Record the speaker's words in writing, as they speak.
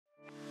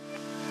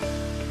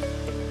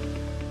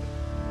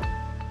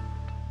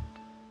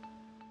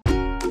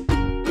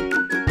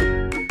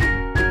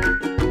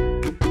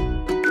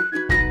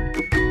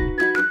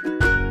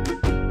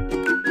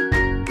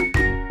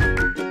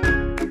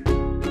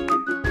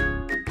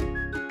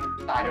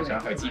擺咗上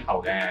去之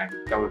後咧，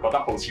就會覺得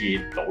好似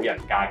老人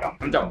家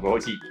咁就唔會好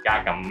似而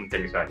家咁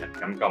正常人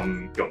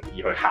咁容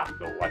易去行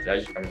路或者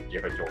咁容易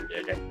去做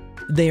嘢嘅。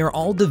They are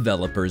all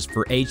developers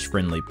for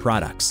age-friendly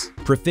products,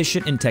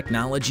 proficient in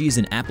technologies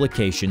and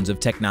applications of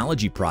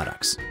technology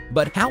products.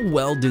 But how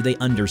well do they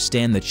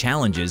understand the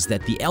challenges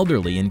that the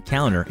elderly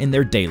encounter in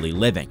their daily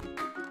living?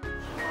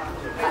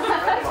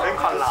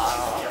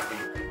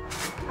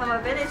 係咪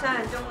比你想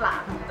象中難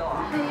好多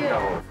啊？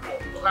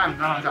難唔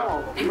難就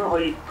點樣可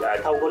以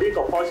透過呢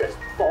個 process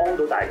幫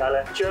到大家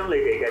咧，將你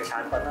哋嘅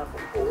產品啦、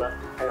服務啦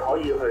係可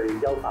以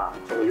去優化，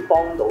從而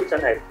幫到真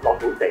係落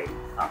到地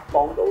啊，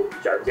幫到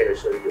長者嘅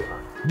需要啊。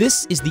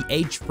This is the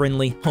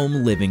age-friendly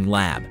home living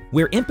lab,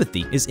 where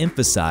empathy is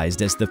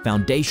emphasized as the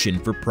foundation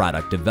for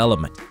product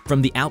development.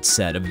 From the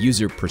outset of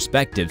user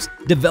perspectives,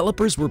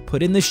 developers were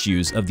put in the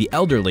shoes of the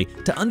elderly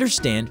to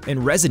understand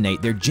and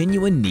resonate their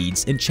genuine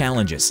needs and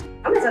challenges.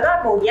 咁其實都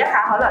係模擬一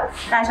下可能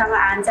戴上個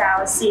眼罩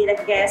視力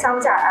嘅收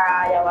窄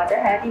啊，又或者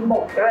係一啲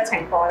朦咗嘅情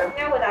況咁。點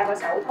解會戴個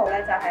手套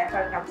咧？就係去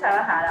感受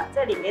一下啦。即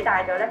係年紀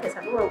大咗咧，其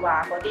實都會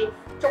話嗰啲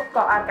觸覺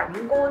啊、感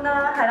官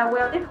啦，係啦，會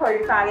有啲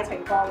退化嘅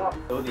情況喎。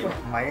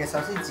唔係嘅，首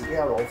先自己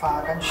有老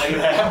花，跟住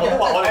冇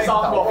話我哋三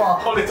個，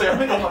我哋就有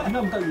咩講話？點解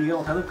咁得意嘅？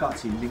我睇到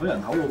前面嗰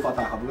人口老化，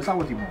但係後面嗰三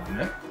個電黃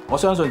嘅。我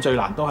相信最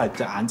難都係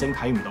隻眼睛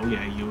睇唔到嘢，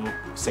要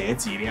寫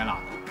字呢一欄。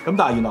咁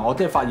但係原來我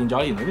即係發現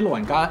咗，原來啲老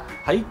人家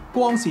喺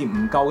光線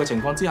唔夠嘅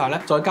情況之下咧，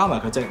再加埋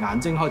佢隻眼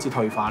睛開始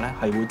退化咧，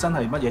係會真係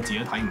乜嘢字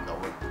都睇唔到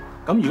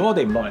嘅。咁如果我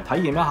哋唔落嚟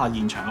體驗一下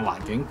現場嘅環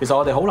境，其實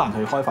我哋好難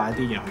去開發一啲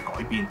嘢去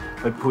改變，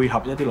去配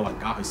合一啲老人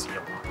家去使用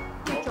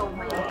咯。做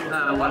乜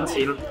嘢？揾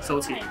錢數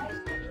錢。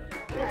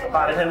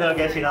爸，你聽唔聽到幾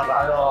多錢啊？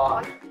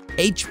爸。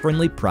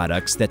Age-friendly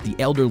products that the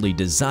elderly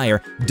desire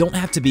don't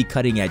have to be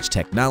cutting-edge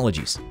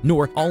technologies,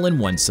 nor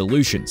all-in-one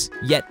solutions.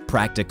 Yet,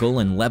 practical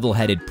and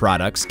level-headed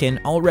products can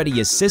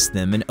already assist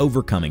them in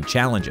overcoming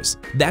challenges.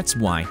 That's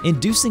why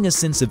inducing a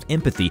sense of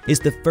empathy is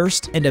the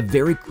first and a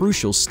very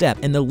crucial step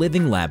in the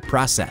Living Lab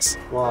process.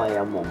 哇！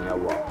有夢有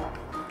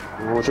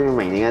黃，我終於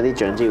明點解啲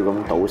長者要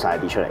咁倒晒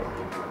啲出嚟。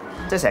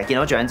即係成日見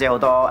到長者好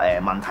多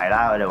問題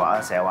啦，佢哋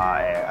話成日話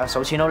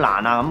數錢好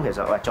難啊，咁其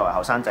實喂作為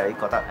後生仔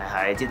覺得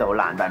係知道好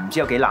難，但係唔知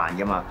有幾難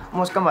㗎嘛。咁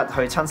我今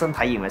日去親身體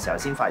驗嘅時候，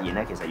先發現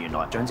咧，其實原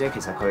來長者其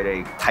實佢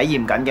哋體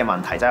驗緊嘅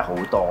問題真係好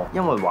多。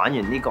因為玩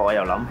完呢個，我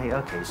又諗起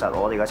其實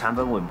我哋嘅產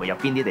品會唔會有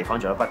邊啲地方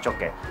做得不足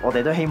嘅？我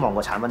哋都希望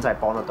個產品真係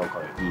幫得到佢，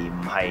而唔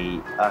係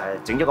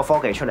整咗個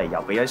科技出嚟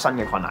又俾咗新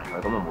嘅困難佢，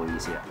咁就冇意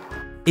思啦。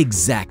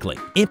Exactly.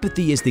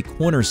 Empathy is the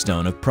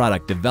cornerstone of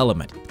product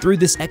development. Through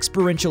this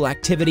experiential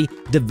activity,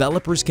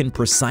 developers can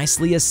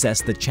precisely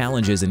assess the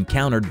challenges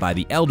encountered by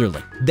the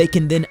elderly. They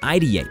can then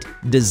ideate,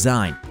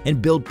 design,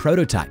 and build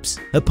prototypes.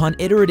 Upon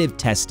iterative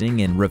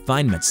testing and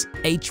refinements,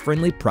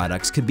 age-friendly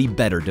products could be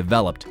better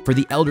developed for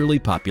the elderly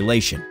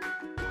population.